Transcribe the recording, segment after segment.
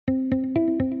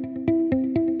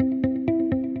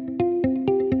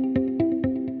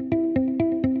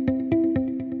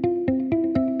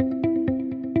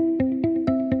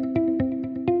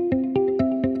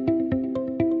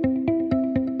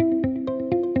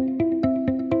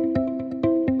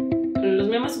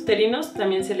miomas uterinos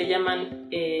también se le llaman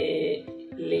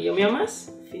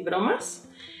miomas, fibromas.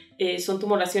 Son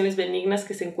tumoraciones benignas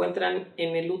que se encuentran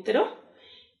en el útero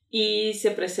y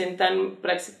se presentan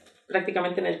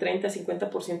prácticamente en el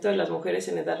 30-50% de las mujeres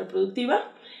en edad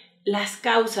reproductiva. Las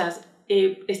causas,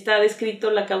 está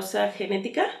descrito la causa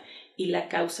genética y la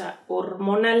causa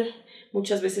hormonal.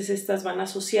 Muchas veces estas van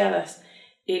asociadas.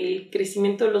 El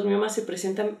crecimiento de los miomas se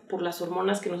presentan por las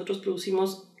hormonas que nosotros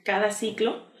producimos cada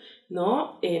ciclo,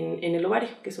 ¿no? en el ovario,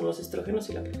 que son los estrógenos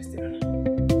y la progesterona.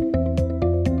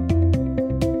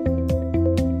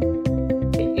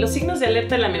 Los signos de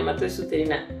alerta de la miomatosis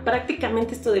uterina.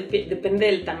 Prácticamente esto depende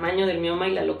del tamaño del mioma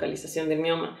y la localización del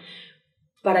mioma.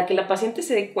 Para que la paciente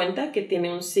se dé cuenta que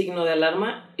tiene un signo de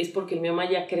alarma es porque el mioma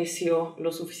ya creció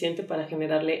lo suficiente para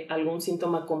generarle algún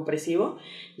síntoma compresivo,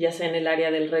 ya sea en el área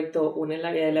del recto o en el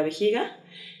área de la vejiga.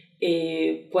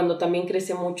 Cuando también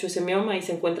crece mucho ese mioma y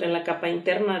se encuentra en la capa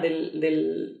interna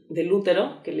del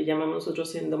útero, que le llamamos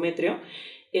nosotros endometrio,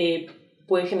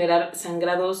 puede generar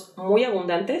sangrados muy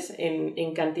abundantes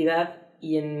en cantidad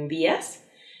y en días,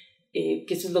 que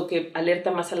eso es lo que alerta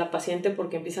más a la paciente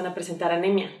porque empiezan a presentar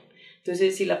anemia.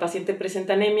 Entonces, si la paciente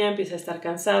presenta anemia, empieza a estar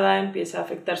cansada, empieza a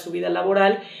afectar su vida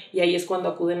laboral y ahí es cuando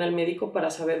acuden al médico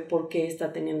para saber por qué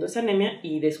está teniendo esa anemia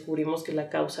y descubrimos que la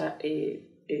causa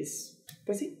es,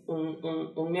 pues sí,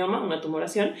 un mioma, una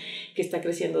tumoración que está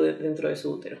creciendo dentro de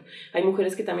su útero. Hay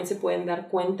mujeres que también se pueden dar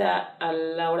cuenta a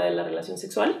la hora de la relación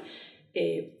sexual.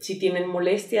 Si tienen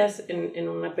molestias en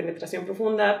una penetración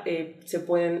profunda, se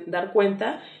pueden dar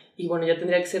cuenta. Y bueno, ya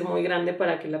tendría que ser muy grande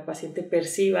para que la paciente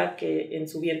perciba que en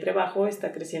su vientre bajo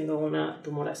está creciendo una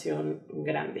tumoración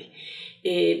grande.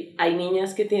 Hay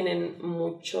niñas que tienen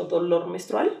mucho dolor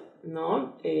menstrual,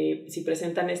 ¿no? Si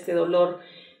presentan este dolor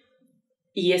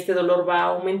y este dolor va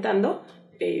aumentando,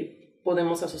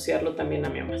 podemos asociarlo también a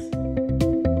miomas.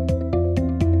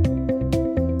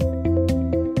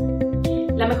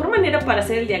 La mejor manera para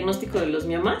hacer el diagnóstico de los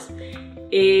miomas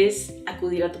es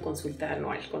acudir a tu consulta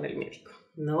anual con el médico,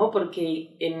 ¿no?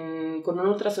 Porque con un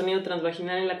ultrasonido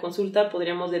transvaginal en la consulta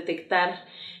podríamos detectar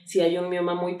si hay un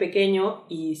mioma muy pequeño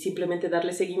y simplemente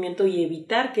darle seguimiento y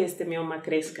evitar que este mioma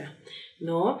crezca,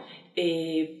 ¿no?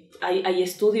 Hay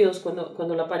estudios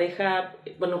cuando la pareja,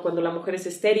 bueno, cuando la mujer es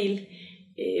estéril,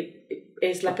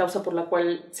 es la causa por la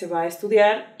cual se va a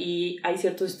estudiar y hay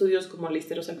ciertos estudios como la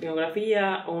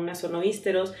histerosalpingografía o una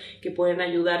sonohísteros que pueden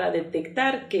ayudar a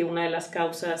detectar que una de las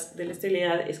causas de la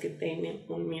esterilidad es que tiene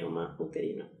un mioma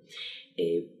uterino.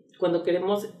 Cuando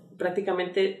queremos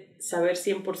prácticamente saber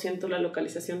 100% la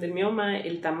localización del mioma,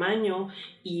 el tamaño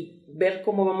y ver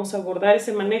cómo vamos a abordar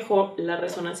ese manejo, la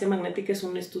resonancia magnética es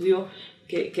un estudio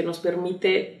que nos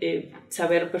permite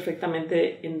saber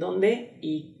perfectamente en dónde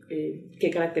y qué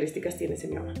características tiene ese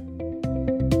mioma.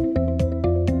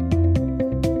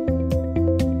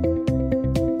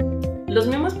 Los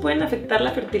miomas pueden afectar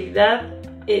la fertilidad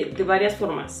de varias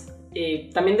formas.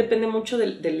 También depende mucho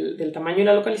del tamaño y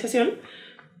la localización,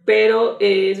 pero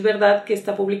es verdad que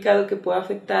está publicado que puede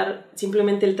afectar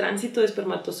simplemente el tránsito de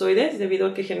espermatozoides debido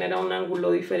a que genera un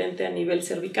ángulo diferente a nivel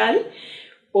cervical,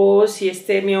 o si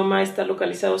este mioma está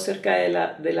localizado cerca de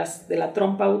la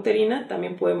trompa uterina,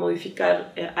 también puede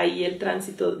modificar ahí el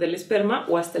tránsito del esperma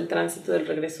o hasta el tránsito del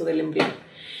regreso del embrión.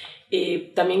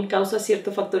 También causa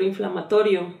cierto factor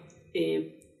inflamatorio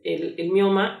el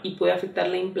mioma y puede afectar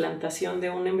la implantación de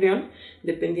un embrión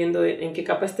dependiendo en qué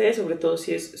capa esté, sobre todo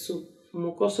si es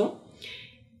submucoso.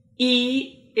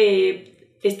 Y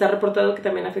está reportado que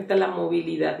también afecta la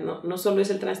movilidad, ¿no? No solo es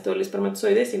el tránsito del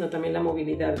espermatozoide, sino también la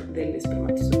movilidad del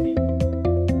espermatozoide.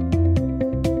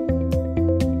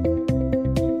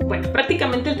 Bueno,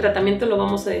 prácticamente el tratamiento lo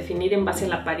vamos a definir en base a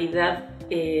la paridad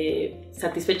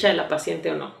satisfecha de la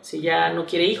paciente o no, si ya no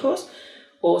quiere hijos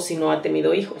o si no ha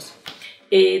tenido hijos.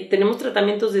 Tenemos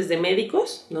tratamientos desde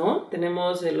médicos, ¿no?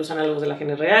 Tenemos los análogos de la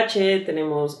GnRH,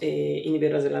 tenemos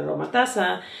inhibidores de la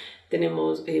aromatasa,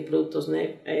 tenemos productos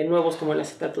nuevos como el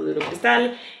acetato de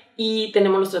urocristal y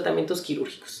tenemos los tratamientos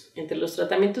quirúrgicos. Entre los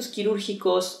tratamientos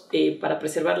quirúrgicos para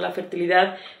preservar la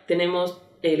fertilidad tenemos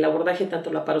el abordaje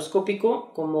tanto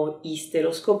laparoscópico como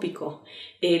histeroscópico.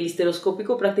 El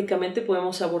histeroscópico prácticamente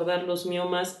podemos abordar los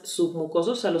miomas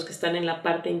submucosos a los que están en la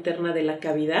parte interna de la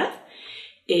cavidad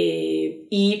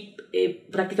y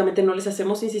prácticamente no les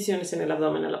hacemos incisiones en el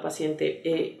abdomen a la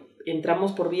paciente.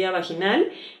 Entramos por vía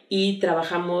vaginal y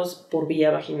trabajamos por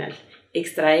vía vaginal.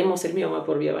 Extraemos el mioma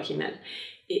por vía vaginal.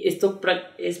 Esto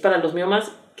es para los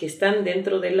miomas que están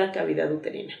dentro de la cavidad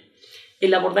uterina.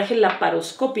 El abordaje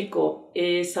laparoscópico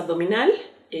es abdominal,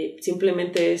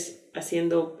 simplemente es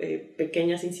haciendo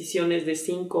pequeñas incisiones de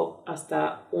 5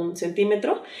 hasta 1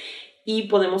 centímetro y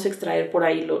podemos extraer por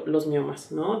ahí los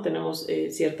miomas, ¿no? Tenemos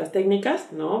ciertas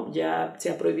técnicas, ¿no? Ya se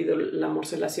ha prohibido la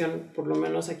morcelación, por lo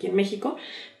menos aquí en México,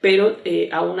 pero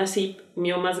aún así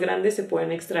miomas grandes se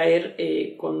pueden extraer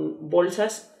con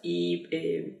bolsas y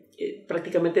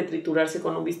prácticamente triturarse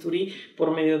con un bisturí por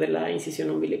medio de la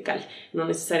incisión umbilical. No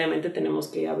necesariamente tenemos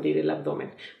que abrir el abdomen.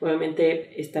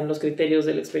 Obviamente están los criterios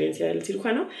de la experiencia del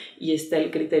cirujano y está el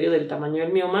criterio del tamaño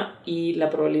del mioma y la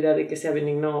probabilidad de que sea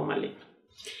benigno o maligno.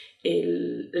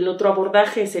 El otro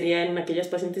abordaje sería en aquellas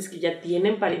pacientes que ya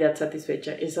tienen paridad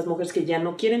satisfecha, esas mujeres que ya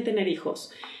no quieren tener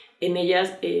hijos. En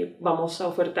ellas vamos a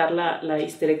ofertar la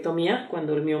histerectomía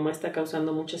cuando el mioma está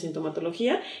causando mucha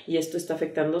sintomatología y esto está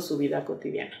afectando su vida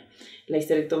cotidiana. La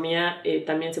histerectomía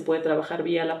también se puede trabajar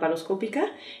vía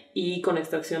laparoscópica y con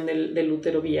extracción del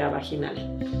útero vía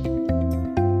vaginal.